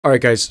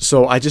Alright guys,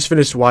 so I just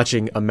finished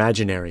watching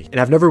Imaginary,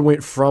 and I've never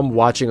went from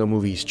watching a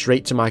movie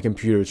straight to my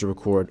computer to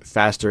record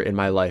faster in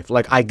my life.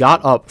 Like, I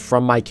got up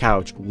from my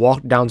couch,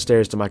 walked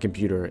downstairs to my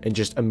computer, and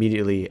just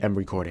immediately am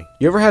recording.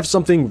 You ever have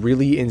something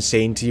really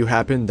insane to you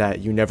happen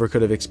that you never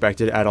could have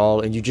expected at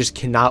all, and you just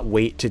cannot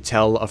wait to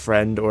tell a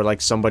friend or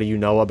like somebody you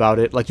know about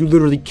it? Like, you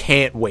literally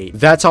can't wait.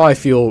 That's how I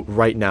feel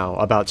right now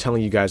about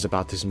telling you guys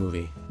about this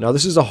movie. Now,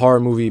 this is a horror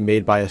movie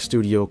made by a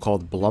studio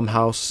called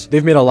Blumhouse.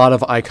 They've made a lot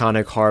of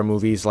iconic horror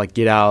movies like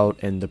Get Out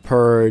and The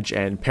Purge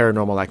and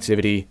Paranormal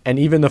Activity, and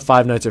even the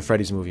Five Nights at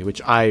Freddy's movie,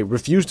 which I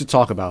refuse to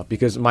talk about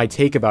because my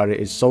take about it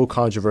is so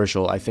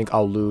controversial. I think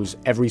I'll lose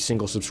every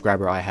single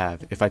subscriber I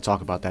have if I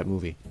talk about that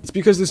movie. It's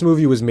because this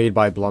movie was made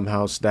by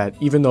Blumhouse that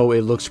even though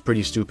it looks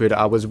pretty stupid,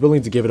 I was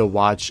willing to give it a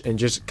watch and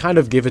just kind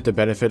of give it the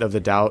benefit of the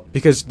doubt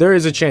because there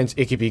is a chance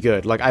it could be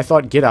good. Like, I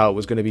thought Get Out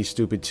was going to be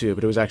stupid too,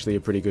 but it was actually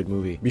a pretty good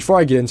movie. Before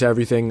I get into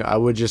everything, I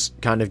would just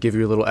kind of give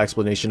you a little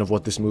explanation of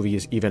what this movie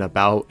is even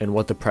about and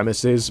what the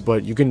premise is,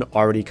 but you can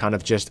already kind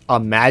of just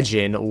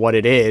imagine what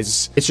it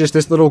is. It's just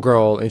this little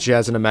girl and she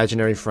has an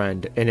imaginary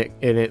friend, and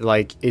it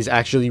like is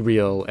actually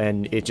real,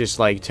 and it just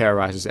like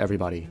terrorizes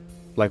everybody.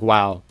 Like,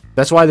 wow.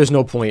 That's why there's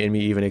no point in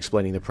me even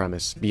explaining the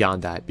premise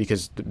beyond that,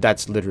 because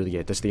that's literally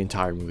it. That's the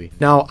entire movie.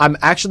 Now, I'm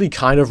actually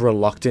kind of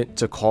reluctant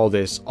to call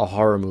this a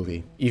horror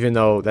movie, even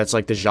though that's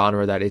like the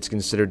genre that it's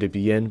considered to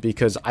be in,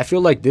 because I feel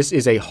like this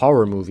is a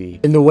horror movie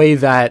in the way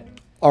that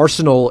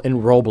Arsenal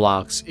in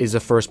Roblox is a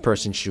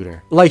first-person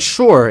shooter. Like,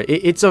 sure,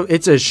 it's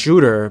a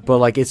shooter, but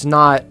like it's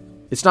not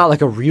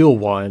like a real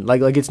one.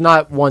 Like it's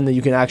not one that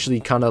you can actually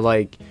kind of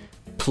like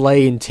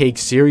play and take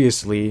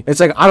seriously. It's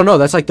like, I don't know,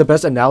 that's like the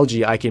best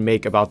analogy I can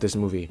make about this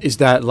movie is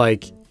that,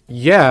 like,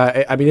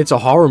 yeah, I mean, it's a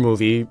horror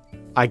movie,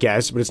 I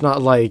guess, but it's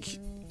not like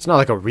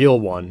a real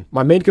one.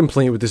 My main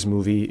complaint with this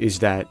movie is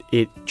that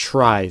it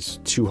tries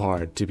too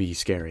hard to be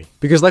scary.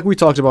 Because like we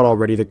talked about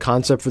already, the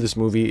concept for this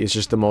movie is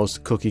just the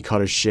most cookie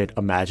cutter shit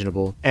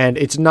imaginable. And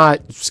it's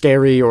not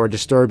scary or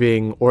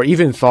disturbing or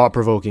even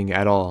thought-provoking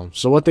at all.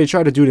 So what they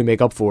try to do to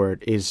make up for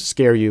it is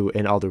scare you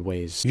in other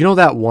ways. You know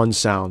that one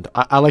sound?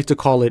 I like to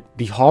call it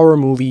the horror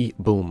movie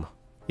boom.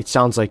 It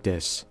sounds like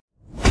this.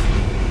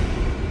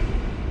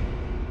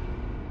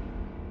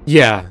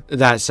 Yeah,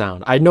 that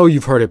sound. I know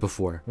you've heard it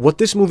before. What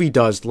this movie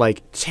does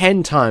like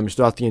 10 times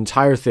throughout the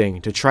entire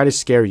thing to try to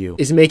scare you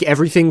is make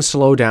everything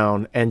slow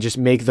down and just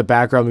make the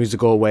background music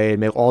go away and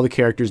make all the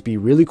characters be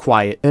really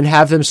quiet and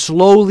have them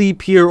slowly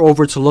peer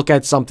over to look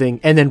at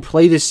something and then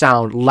play this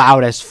sound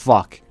loud as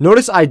fuck.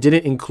 Notice I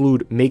didn't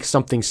include make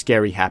something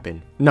scary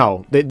happen.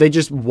 No, they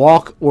just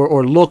walk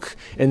or look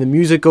and the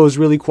music goes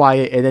really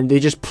quiet and then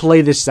they just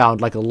play this sound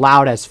like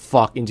loud as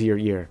fuck into your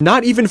ear.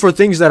 Not even for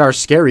things that are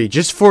scary,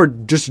 just for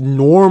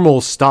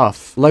normal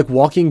stuff. Like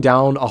walking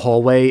down a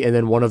hallway and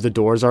then one of the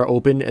doors are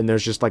open and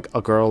there's just like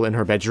a girl in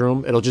her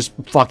bedroom. It'll just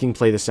fucking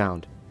play the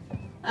sound.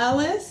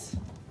 Alice?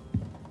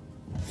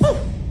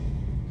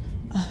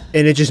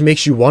 And it just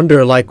makes you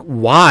wonder, like,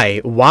 why?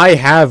 Why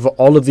have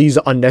all of these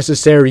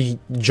unnecessary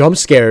jump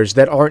scares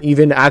that aren't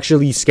even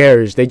actually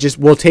scares? They just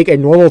will take a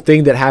normal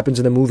thing that happens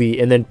in the movie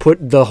and then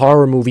put the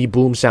horror movie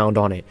boom sound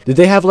on it. Did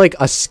they have, like,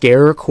 a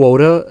scare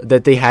quota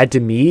that they had to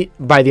meet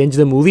by the end of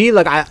the movie?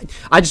 Like,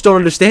 I just don't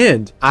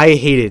understand. I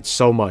hate it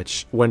so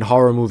much when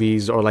horror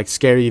movies or, like,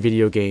 scary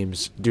video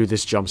games do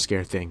this jump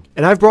scare thing.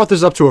 And I've brought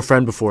this up to a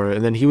friend before,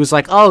 and then he was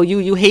like, oh,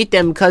 you hate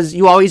them because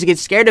you always get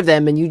scared of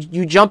them and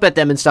you jump at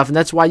them and stuff, and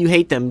that's why you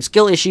hate them.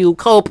 Skill issue,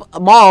 cope,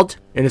 mauled.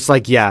 And it's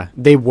like, yeah,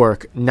 they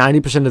work.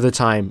 90% of the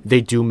time,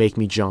 they do make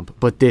me jump,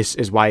 but this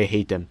is why I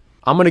hate them.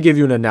 I'm gonna give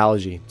you an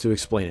analogy to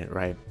explain it,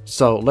 right?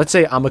 So let's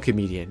say I'm a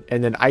comedian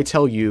and then I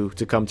tell you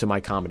to come to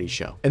my comedy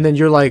show. And then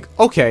you're like,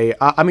 okay,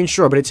 I mean,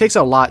 sure, but it takes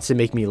a lot to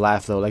make me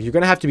laugh though. Like, you're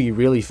gonna have to be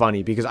really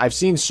funny because I've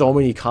seen so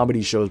many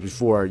comedy shows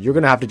before. You're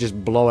gonna have to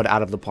just blow it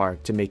out of the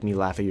park to make me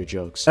laugh at your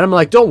jokes. And I'm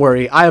like, don't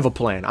worry, I have a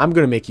plan. I'm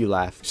gonna make you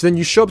laugh. So then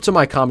you show up to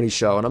my comedy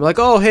show and I'm like,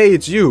 oh, hey,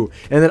 it's you.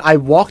 And then I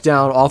walk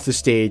down off the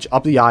stage,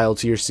 up the aisle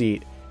to your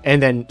seat, and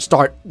then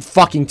start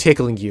fucking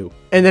tickling you.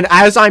 And then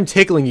as I'm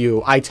tickling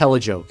you, I tell a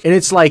joke. And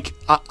it's like,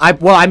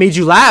 well, I made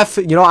you laugh.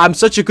 You know, I'm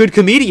such a good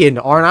comedian,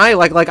 aren't I?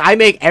 Like I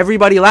make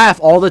everybody laugh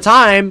all the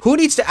time. Who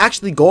needs to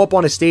actually go up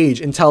on a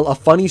stage and tell a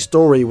funny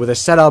story with a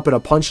setup and a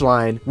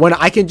punchline when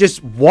I can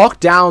just walk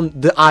down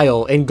the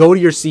aisle and go to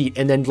your seat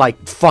and then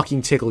like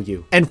fucking tickle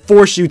you and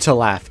force you to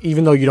laugh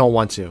even though you don't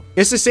want to?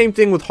 It's the same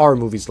thing with horror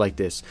movies like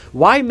this.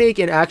 Why make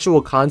an actual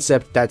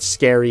concept that's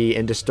scary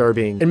and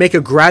disturbing and make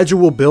a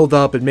gradual build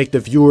up and make the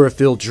viewer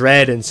feel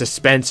dread and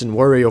suspense and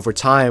worry over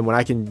time when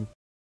I can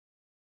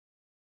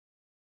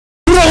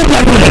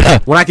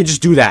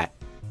just do that?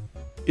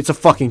 It's a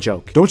fucking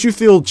joke. Don't you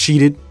feel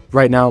cheated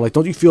right now? Like,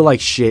 don't you feel like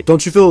shit?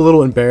 Don't you feel a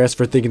little embarrassed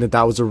for thinking that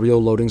that was a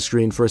real loading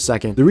screen for a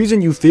second? The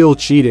reason you feel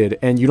cheated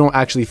and you don't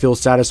actually feel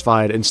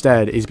satisfied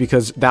instead is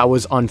because that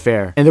was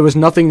unfair. And there was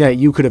nothing that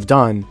you could have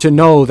done to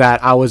know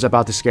that I was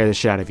about to scare the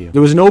shit out of you.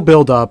 There was no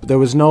build up. There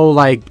was no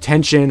like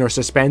tension or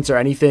suspense or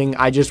anything.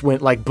 I just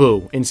went like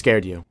boo and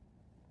scared you.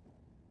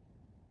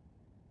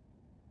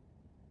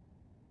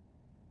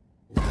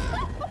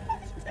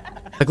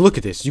 Like, look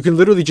at this. You can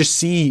literally just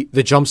see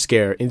the jump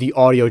scare in the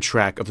audio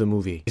track of the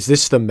movie. Is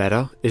this the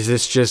meta? Is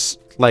this just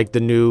like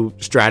the new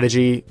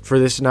strategy for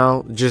this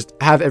now? Just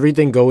have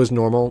everything go as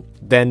normal,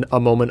 then a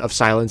moment of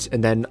silence,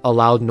 and then a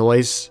loud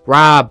noise.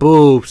 Rah,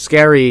 boo,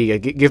 scary.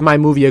 Give my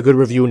movie a good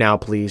review now,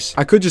 please.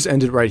 I could just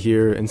end it right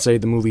here and say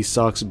the movie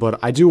sucks, but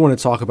I do want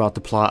to talk about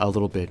the plot a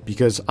little bit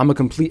because I'm a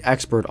complete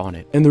expert on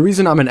it. And the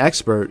reason I'm an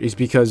expert is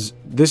because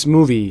this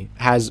movie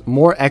has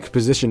more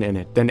exposition in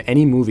it than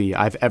any movie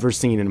I've ever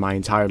seen in my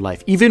entire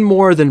life. Even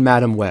more than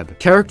Madam Web.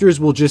 Characters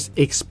will just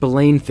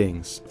explain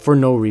things for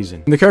no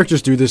reason. And the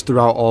characters do this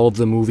throughout all of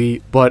the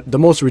movie, but the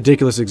most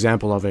ridiculous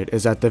example of it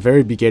is at the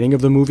very beginning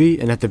of the movie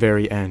and at the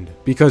very end.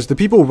 Because the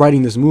people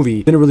writing this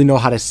movie didn't really know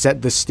how to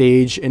set the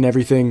stage and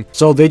everything,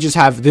 so they just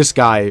have this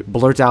guy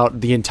blurt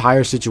out the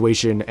entire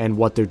situation and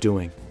what they're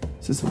doing.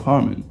 It's this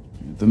apartment,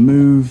 the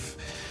move,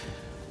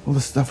 all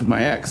the stuff with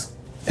my ex.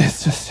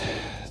 It's just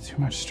too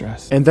much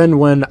stress. And then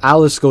when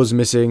Alice goes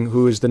missing,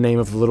 who is the name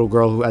of the little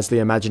girl who has the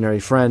imaginary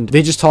friend,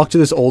 they just talk to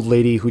this old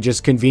lady who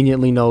just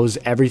conveniently knows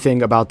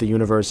everything about the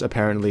universe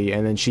apparently,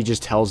 and then she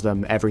just tells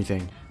them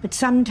everything. But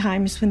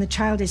sometimes when the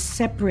child is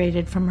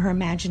separated from her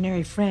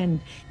imaginary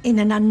friend in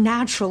an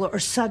unnatural or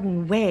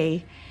sudden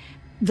way,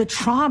 the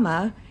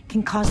trauma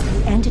can cause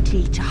the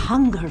entity to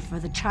hunger for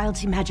the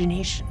child's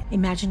imagination.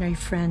 Imaginary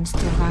friends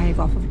thrive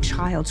off of a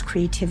child's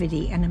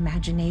creativity and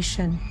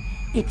imagination.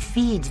 It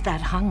feeds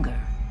that hunger.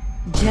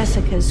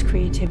 Jessica's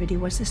creativity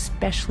was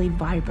especially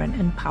vibrant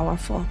and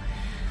powerful.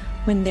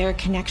 When their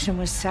connection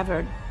was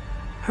severed,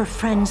 her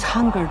friend's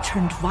hunger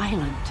turned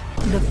violent.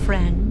 The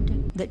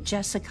friend that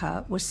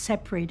Jessica was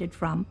separated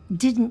from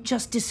didn't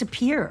just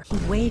disappear.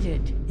 He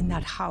waited in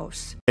that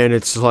house. And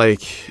it's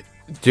like,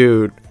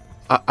 dude,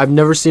 I've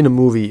never seen a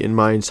movie in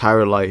my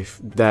entire life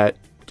that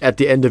at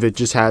the end of it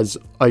just has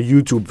a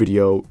YouTube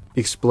video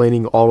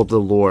explaining all of the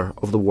lore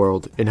of the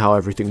world and how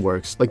everything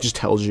works. Like, just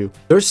tells you.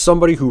 There's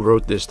somebody who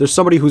wrote this. There's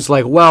somebody who's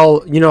like,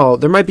 well, you know,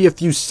 there might be a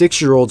few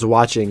 6-year-olds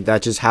watching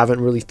that just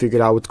haven't really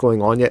figured out what's going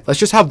on yet. Let's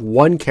just have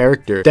one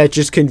character that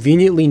just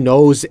conveniently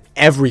knows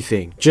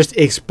everything. Just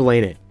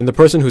explain it. And the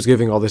person who's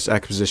giving all this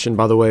exposition,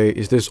 by the way,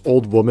 is this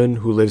old woman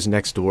who lives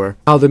next door.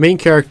 Now, the main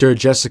character,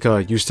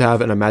 Jessica, used to have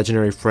an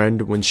imaginary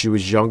friend when she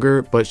was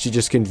younger, but she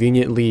just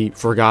conveniently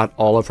forgot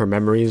all of her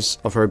memories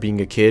of her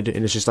being a kid,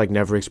 and it's just like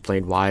never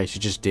explained why. She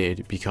just did,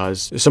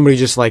 because somebody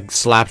just like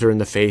slapped her in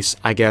the face,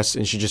 I guess,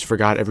 and she just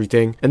forgot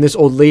everything. And this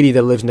old lady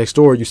that lives next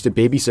door used to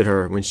babysit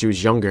her when she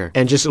was younger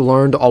and just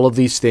learned all of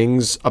these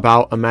things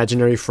about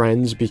imaginary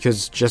friends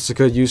because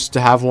Jessica used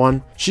to have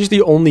one. She's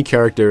the only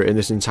character in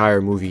this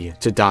entire movie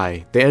to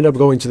die. They end up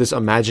going to this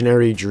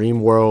imaginary dream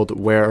world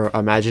where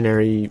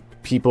imaginary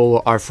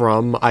people are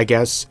from, I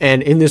guess,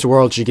 and in this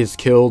world she gets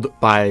killed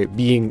by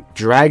being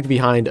dragged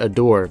behind a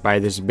door by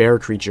this bear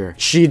creature.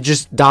 She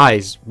just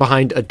dies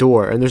behind a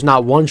door, and there's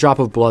not one drop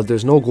of blood,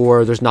 there's no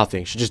gore, there's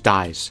nothing. She just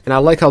dies. And I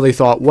like how they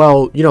thought,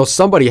 well, you know,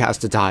 somebody has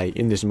to die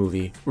in this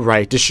movie,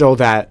 right, to show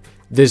that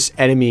this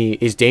enemy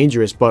is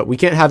dangerous, but we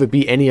can't have it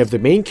be any of the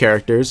main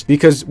characters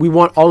because we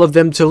want all of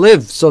them to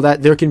live so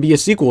that there can be a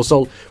sequel.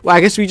 So, well, I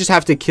guess we just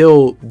have to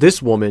kill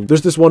this woman.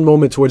 There's this one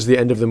moment towards the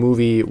end of the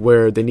movie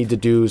where they need to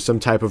do some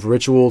type of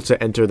ritual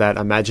to enter that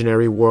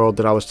imaginary world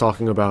that I was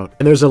talking about.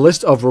 And there's a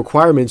list of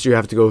requirements you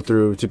have to go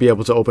through to be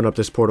able to open up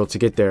this portal to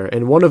get there.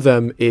 And one of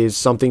them is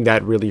something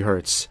that really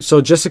hurts.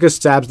 So Jessica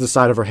stabs the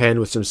side of her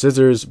hand with some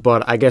scissors,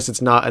 but I guess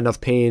it's not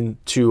enough pain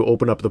to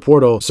open up the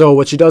portal. So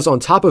what she does on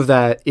top of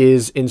that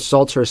is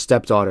insult her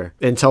stepdaughter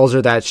and tells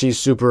her that she's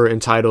super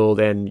entitled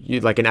and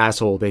like an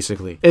asshole,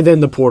 basically. And then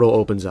the portal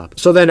opens up.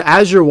 So then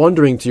as you're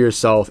wondering to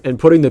yourself and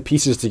putting the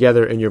pieces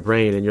together in your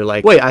brain, and you're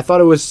like, wait, I thought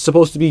it was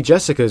supposed to be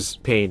Jessica's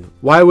pain.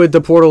 Why would the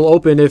portal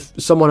open if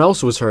someone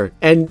else was hurt?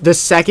 And the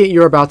second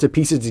you're about to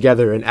piece it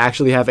together and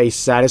actually have a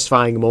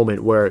satisfying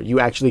moment where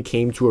you actually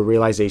came to a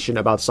realization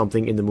about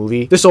something in the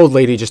movie, this old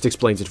lady just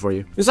explains it for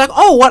you. It's like,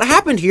 oh, what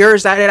happened here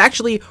is that it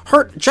actually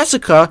hurt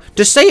Jessica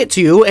to say it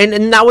to you,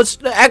 and that was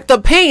the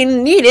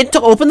pain needed to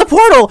open the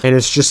portal. And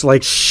it's just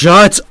like,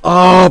 shut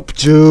up,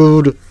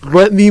 dude.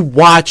 Let me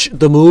watch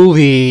the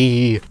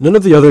movie. None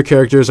of the other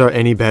characters are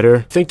any better.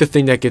 I think the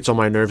thing that gets on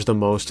my nerves the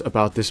most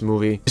about this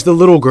movie is the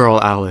little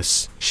girl,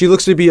 Alice. She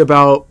looks to be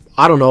about,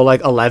 I don't know, like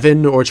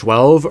 11 or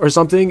 12 or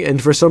something,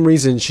 and for some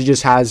reason she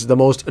just has the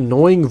most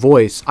annoying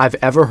voice I've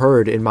ever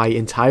heard in my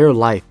entire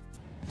life.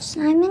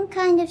 Simon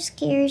kind of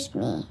scares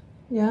me.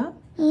 Yeah?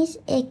 He's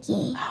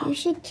icky. You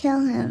should kill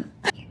him.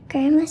 Your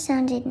grandma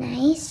sounded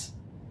nice.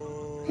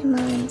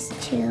 My mom's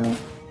too.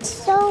 It's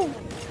so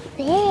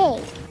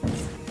big.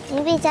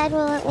 Maybe Dad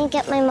will let me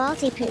get my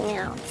multi-poo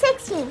now.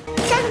 16,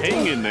 17,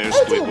 Hang in there,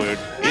 18, Squidward.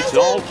 It's 19,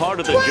 all part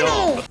of the 20.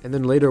 job. And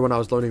then later, when I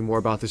was learning more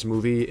about this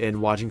movie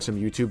and watching some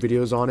YouTube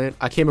videos on it,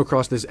 I came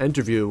across this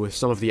interview with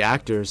some of the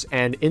actors,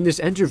 and in this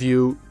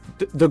interview,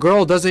 the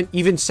girl doesn't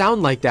even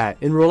sound like that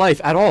in real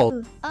life at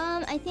all.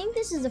 I think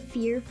this is a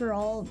fear for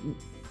all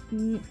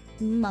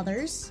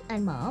mothers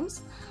and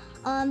moms.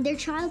 Their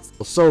child's...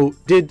 So,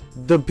 did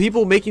the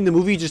people making the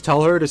movie just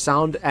tell her to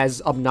sound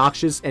as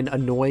obnoxious and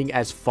annoying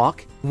as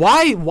fuck?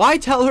 Why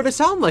tell her to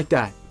sound like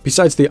that?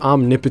 Besides the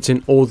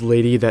omnipotent old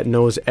lady that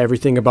knows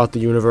everything about the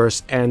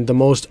universe and the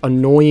most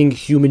annoying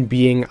human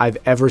being I've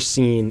ever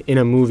seen in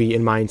a movie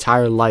in my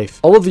entire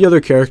life, all of the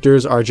other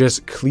characters are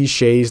just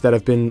cliches that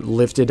have been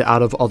lifted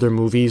out of other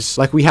movies.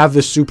 Like, we have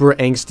the super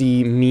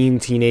angsty, mean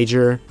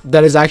teenager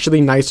that is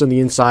actually nice on the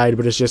inside,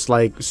 but it's just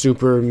like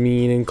super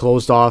mean and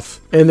closed off.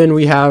 And then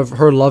we have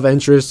her love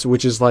interest,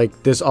 which is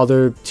like this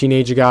other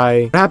teenage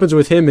guy. What happens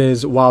with him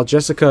is, while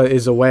Jessica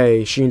is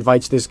away, she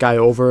invites this guy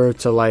over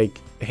to like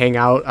hang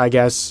out, I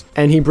guess,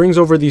 and he brings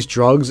over these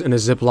drugs in a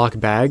Ziploc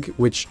bag,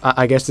 which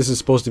I guess this is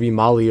supposed to be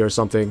Molly or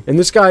something. And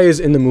this guy is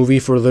in the movie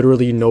for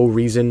literally no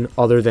reason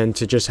other than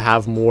to just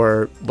have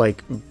more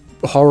like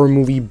horror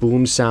movie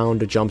boom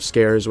sound jump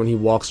scares when he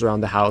walks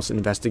around the house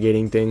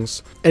investigating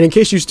things. And in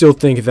case you still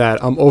think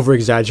that I'm over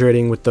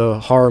exaggerating with the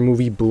horror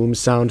movie boom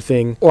sound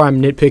thing, or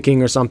I'm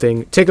nitpicking or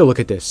something, take a look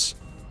at this.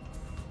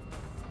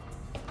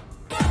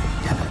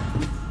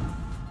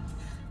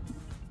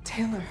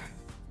 Taylor,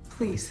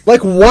 please.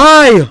 Like,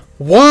 why?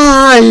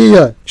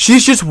 Why?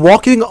 She's just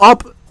walking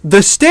up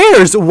the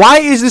stairs. Why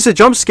is this a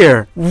jump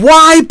scare?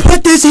 Why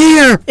put this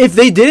here? If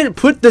they didn't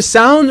put the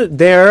sound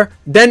there,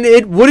 then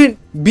it wouldn't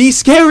be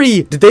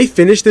scary. Did they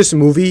finish this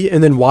movie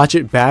and then watch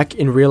it back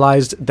and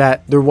realized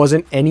that there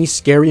wasn't any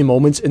scary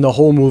moments in the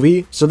whole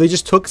movie? So they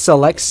just took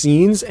select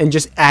scenes and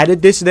just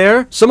added this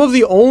there? Some of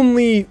the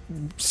only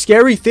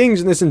scary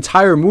things in this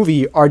entire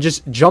movie are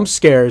just jump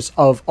scares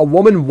of a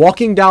woman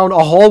walking down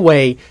a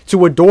hallway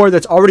to a door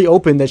that's already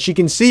open that she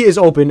can see is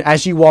open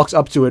as she walks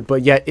up to it,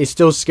 but yet is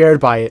still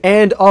scared by it.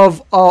 And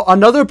of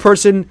another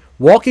person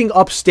walking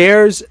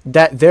upstairs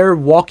that they're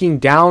walking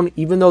down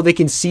even though they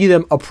can see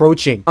them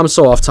approaching. I'm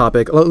so off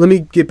topic. Let me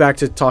get back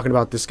to talking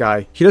about this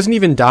guy. He doesn't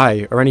even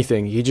die or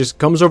anything. He just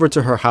comes over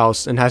to her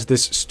house and has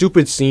this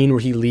stupid scene where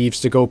he leaves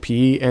to go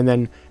pee, and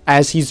then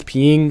as he's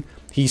peeing,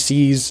 he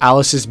sees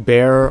Alice's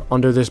bear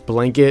under this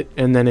blanket,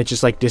 and then it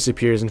just like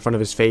disappears in front of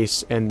his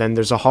face, and then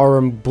there's a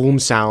horror boom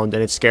sound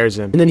and it scares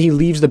him. And then he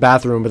leaves the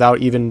bathroom without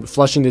even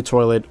flushing the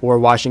toilet or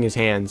washing his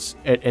hands,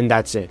 and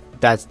that's it.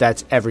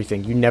 That's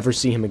everything. You never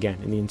see him again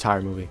in the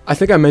entire movie. I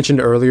think I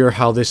mentioned earlier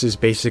how this is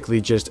basically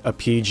just a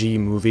PG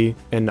movie,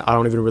 and I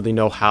don't even really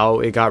know how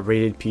it got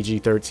rated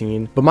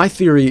PG-13. But my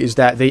theory is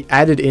that they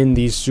added in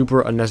these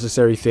super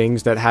unnecessary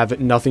things that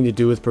have nothing to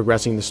do with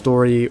progressing the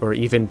story or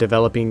even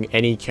developing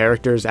any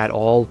characters at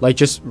all. Like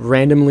just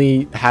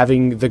randomly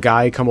having the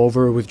guy come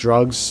over with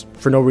drugs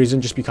for no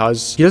reason just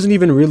because. He doesn't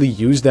even really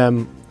use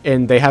them,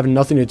 and they have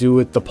nothing to do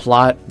with the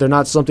plot. They're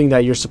not something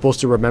that you're supposed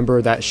to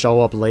remember that show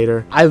up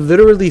later. I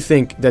literally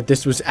think that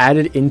this was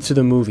added into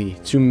the movie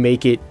to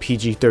make it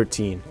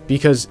PG-13,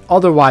 because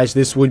otherwise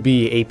this would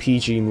be a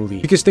PG movie.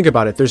 Because think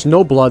about it, there's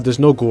no blood, there's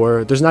no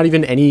gore, there's not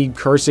even any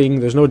cursing,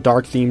 there's no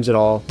dark themes at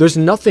all. There's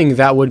nothing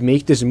that would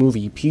make this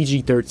movie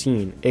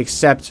PG-13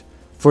 except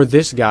for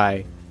this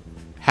guy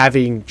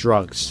having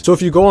drugs. So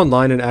if you go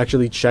online and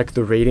actually check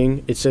the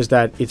rating, it says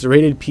that it's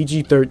rated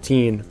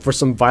PG-13 for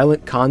some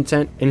violent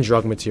content and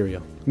drug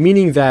material.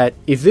 Meaning that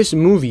if this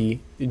movie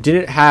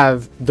didn't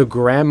have the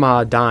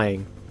grandma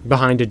dying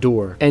behind a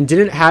door and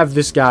didn't have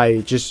this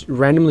guy just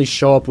randomly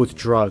show up with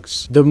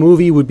drugs, the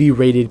movie would be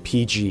rated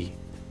PG.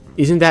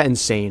 Isn't that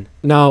insane?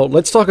 Now,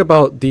 let's talk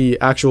about the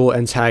actual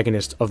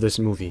antagonist of this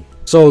movie.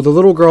 So, the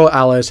little girl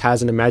Alice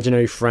has an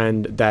imaginary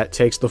friend that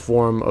takes the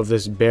form of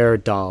this bear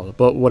doll,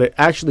 but what it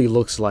actually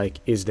looks like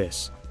is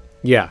this.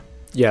 Yeah,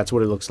 it's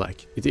what it looks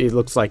like. It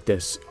looks like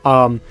this.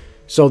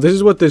 So this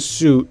is what this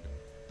suit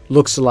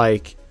looks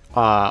like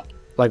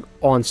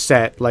on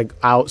set, like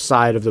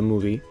outside of the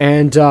movie.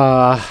 And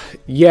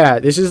yeah,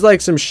 this is like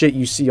some shit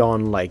you see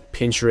on like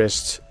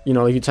Pinterest. You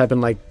know, if you type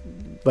in like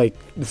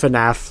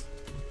FNAF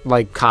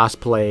like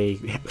cosplay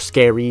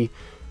scary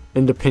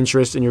into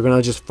Pinterest, and you're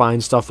gonna just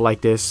find stuff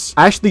like this.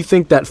 I actually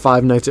think that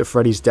Five Nights at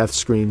Freddy's death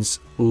screens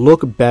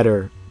look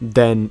better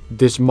than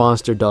this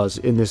monster does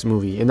in this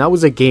movie, and that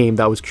was a game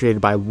that was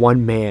created by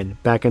one man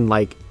back in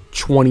like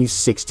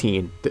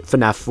 2016 that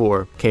FNAF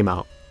 4 came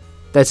out.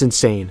 That's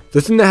insane.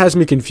 The thing that has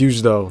me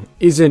confused though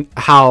isn't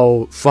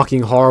how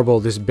fucking horrible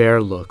this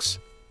bear looks.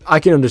 I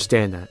can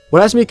understand that.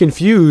 What has me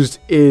confused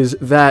is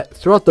that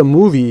throughout the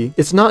movie,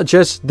 it's not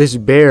just this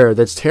bear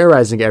that's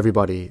terrorizing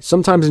everybody.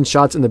 Sometimes in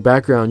shots in the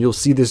background, you'll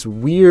see this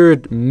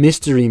weird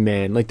mystery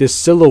man, like this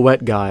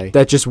silhouette guy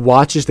that just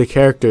watches the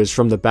characters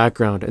from the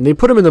background, and they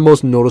put him in the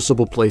most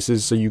noticeable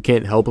places so you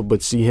can't help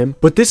but see him.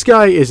 But this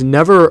guy is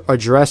never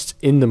addressed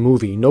in the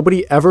movie.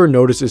 Nobody ever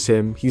notices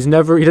him. He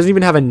doesn't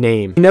even have a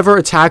name. He never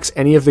attacks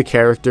any of the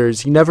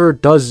characters. He never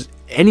does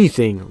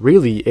anything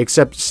really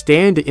except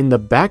stand in the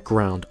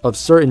background of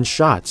certain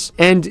shots.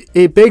 And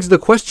it begs the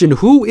question,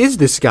 who is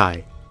this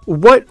guy?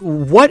 What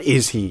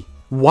is he?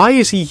 Why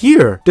is he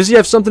here? Does he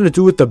have something to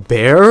do with the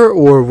bear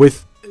or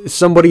with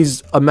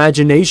somebody's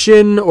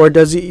imagination, or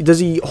does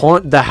he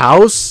haunt the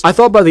house? I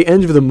thought by the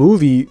end of the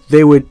movie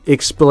they would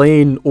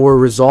explain or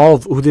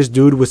resolve who this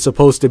dude was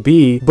supposed to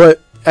be,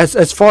 but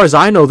as far as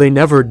I know, they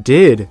never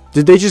did.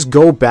 Did they just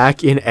go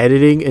back in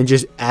editing and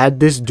just add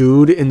this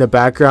dude in the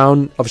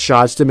background of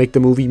shots to make the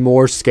movie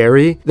more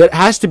scary? That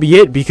has to be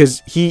it,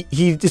 because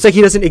it's like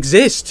he doesn't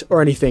exist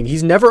or anything.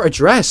 He's never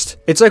addressed.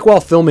 It's like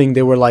while filming,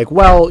 they were like,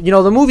 well, you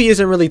know, the movie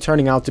isn't really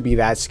turning out to be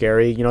that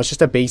scary. You know, it's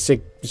just a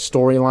basic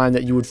storyline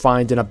that you would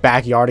find in a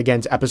Backyard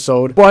Against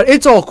episode, but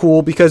it's all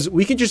cool because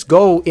we can just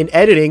go in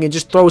editing and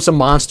just throw some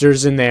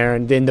monsters in there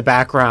and in the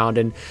background,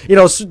 and you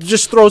know,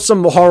 just throw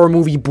some horror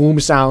movie boom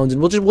sounds,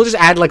 and we'll just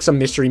add like some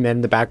mystery men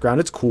in the background.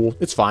 It's cool,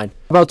 it's fine.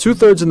 About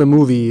 2/3 in the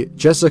movie,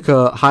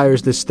 Jessica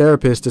hires this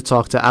therapist to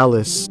talk to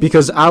Alice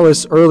because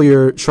Alice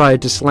earlier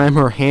tried to slam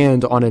her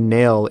hand on a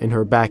nail in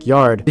her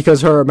backyard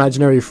because her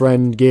imaginary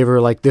friend gave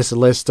her like this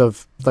list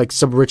of like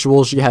some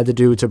rituals she had to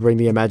do to bring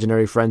the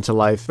imaginary friend to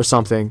life or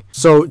something.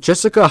 So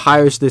Jessica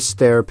hires this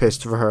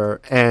therapist for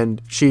her,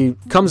 and she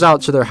comes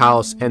out to their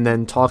house and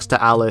then talks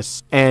to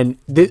Alice, and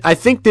I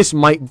think this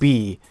might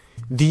be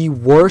the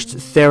worst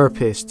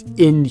therapist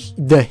in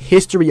the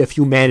history of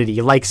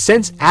humanity. Like,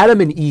 since Adam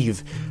and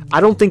Eve,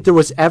 I don't think there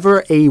was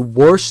ever a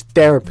worse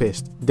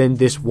therapist than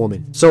this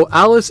woman. So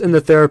Alice and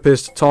the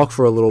therapist talk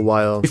for a little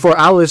while before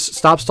Alice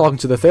stops talking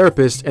to the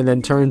therapist and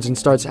then turns and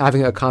starts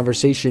having a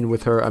conversation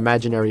with her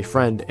imaginary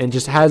friend, and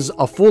just has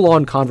a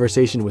full-on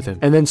conversation with him,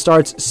 and then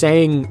starts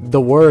saying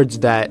the words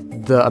that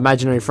the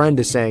imaginary friend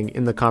is saying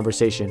in the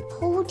conversation.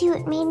 Told you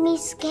it made me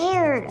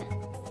scared.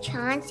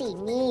 Chauncey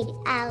need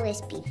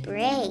Alice be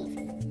brave.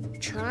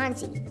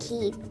 Chauncey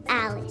keep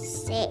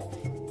Alice safe.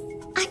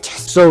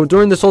 So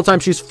during this whole time,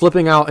 she's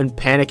flipping out and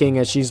panicking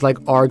as she's like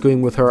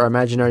arguing with her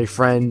imaginary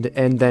friend,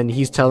 and then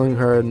he's telling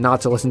her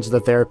not to listen to the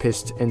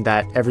therapist and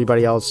that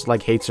everybody else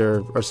like hates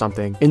her or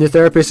something. And the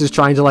therapist is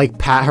trying to like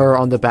pat her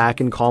on the back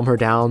and calm her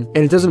down,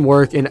 and it doesn't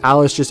work, and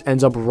Alice just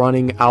ends up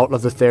running out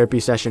of the therapy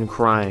session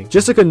crying.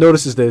 Jessica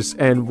notices this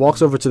and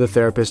walks over to the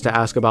therapist to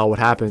ask about what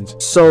happened.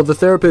 So the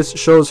therapist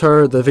shows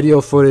her the video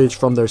footage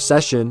from their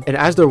session, and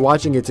as they're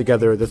watching it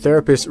together, the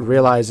therapist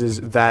realizes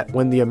that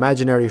when the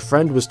imaginary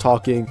friend was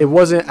talking, it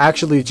wasn't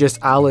actually just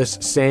Alice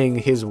saying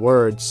his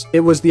words. It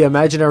was the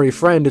imaginary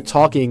friend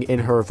talking in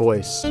her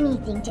voice.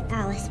 Anything to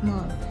Alice,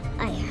 Mom.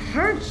 I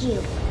heard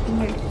you and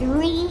your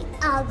 3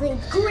 ugly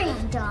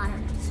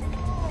granddaughters.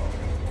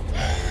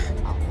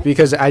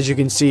 Because as you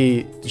can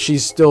see,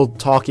 she's still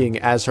talking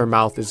as her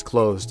mouth is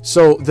closed.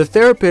 So the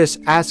therapist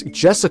asks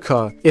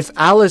Jessica if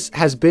Alice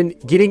has been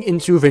getting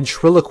into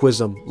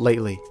ventriloquism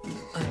lately.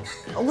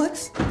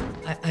 What?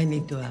 I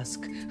need to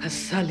ask. Has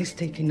Sally's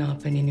taken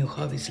up any new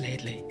hobbies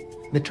lately?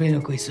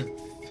 Ventriloquism.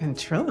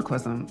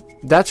 Ventriloquism?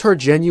 That's her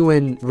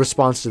genuine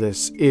response to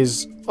this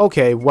is,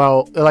 okay,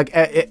 well, like,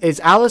 is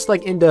Alice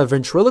like into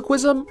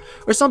ventriloquism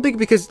or something?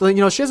 Because, you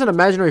know, she has an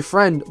imaginary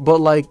friend, but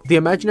like the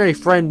imaginary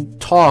friend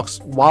talks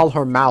while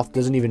her mouth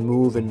doesn't even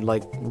move, and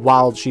like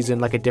while she's in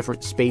like a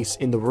different space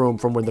in the room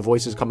from where the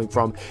voice is coming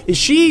from. Is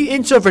she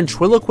into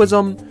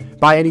ventriloquism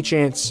by any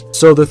chance?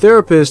 So the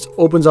therapist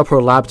opens up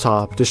her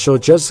laptop to show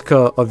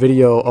Jessica a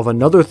video of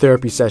another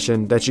therapy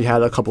session that she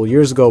had a couple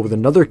years ago with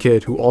another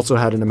kid who also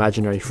had an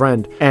imaginary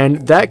friend,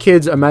 and that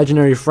kid's imaginary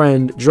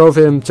friend drove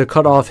him to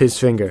cut off his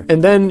finger.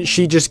 And then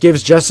she just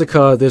gives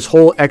Jessica this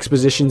whole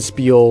exposition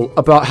spiel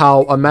about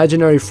how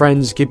imaginary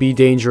friends can be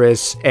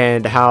dangerous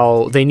and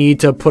how they need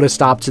to put a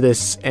stop to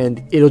this,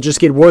 and it'll just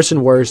get worse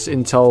and worse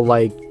until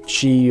like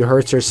she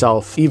hurts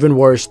herself even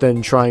worse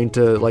than trying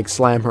to like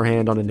slam her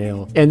hand on a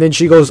nail. And then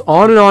she goes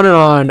on and on and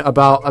on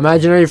about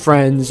imaginary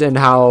friends and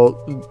how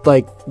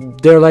like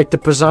they're like the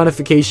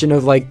personification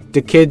of like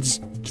the kids'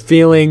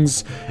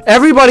 feelings.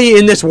 Everybody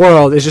in this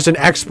world is just an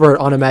expert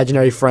on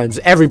imaginary friends.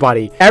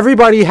 Everybody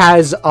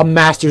has a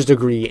master's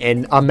degree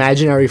in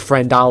imaginary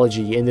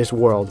friendology in this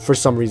world for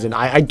some reason.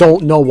 I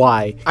don't know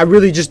why. I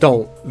really just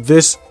don't.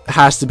 This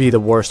has to be the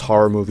worst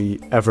horror movie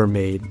ever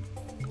made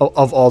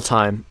of all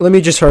time. Let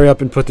me just hurry up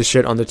and put the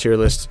shit on the tier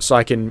list so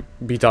I can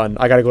be done.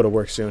 I gotta go to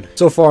work soon.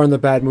 So far in the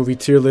bad movie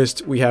tier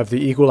list, we have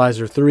The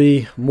Equalizer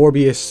 3,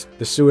 Morbius,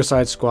 The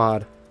Suicide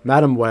Squad,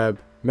 Madam Web,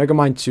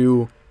 Megamind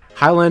 2,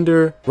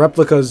 Highlander,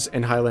 Replicas,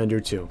 and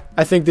Highlander 2.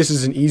 I think this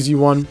is an easy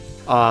one.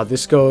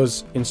 This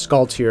goes in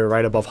Skull tier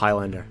right above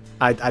Highlander.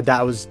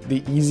 That was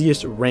the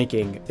easiest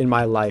ranking in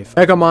my life.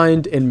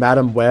 Megamind and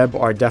Madam Web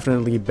are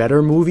definitely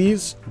better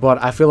movies,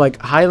 but I feel like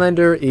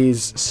Highlander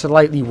is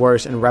slightly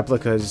worse, and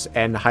Replicas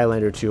and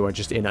Highlander 2 are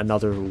just in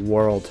another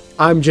world.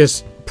 I'm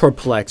just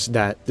perplexed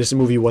that this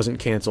movie wasn't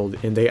canceled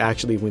and they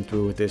actually went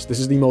through with this. This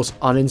is the most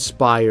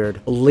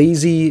uninspired,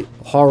 lazy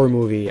horror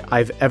movie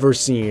I've ever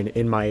seen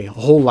in my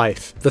whole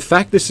life. The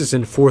fact this is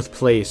in 4th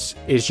place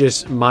is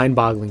just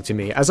mind-boggling to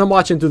me. As I'm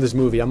watching through this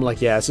movie, I'm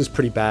like, yeah, this is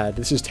pretty bad.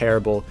 This is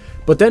terrible.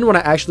 But then when I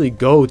actually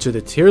go to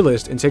the tier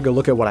list and take a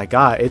look at what I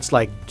got, it's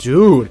like,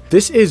 dude,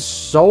 this is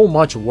so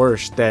much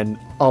worse than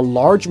a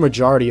large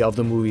majority of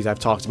the movies I've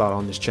talked about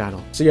on this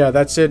channel. So yeah,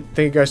 that's it.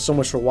 Thank you guys so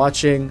much for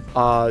watching.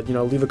 You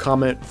know, leave a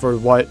comment for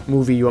what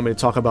movie you want me to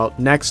talk about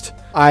next.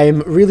 I'm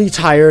really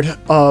tired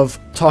of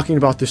talking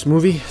about this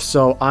movie,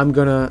 so I'm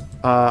gonna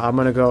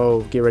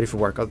go get ready for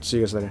work. I'll see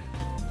you guys later.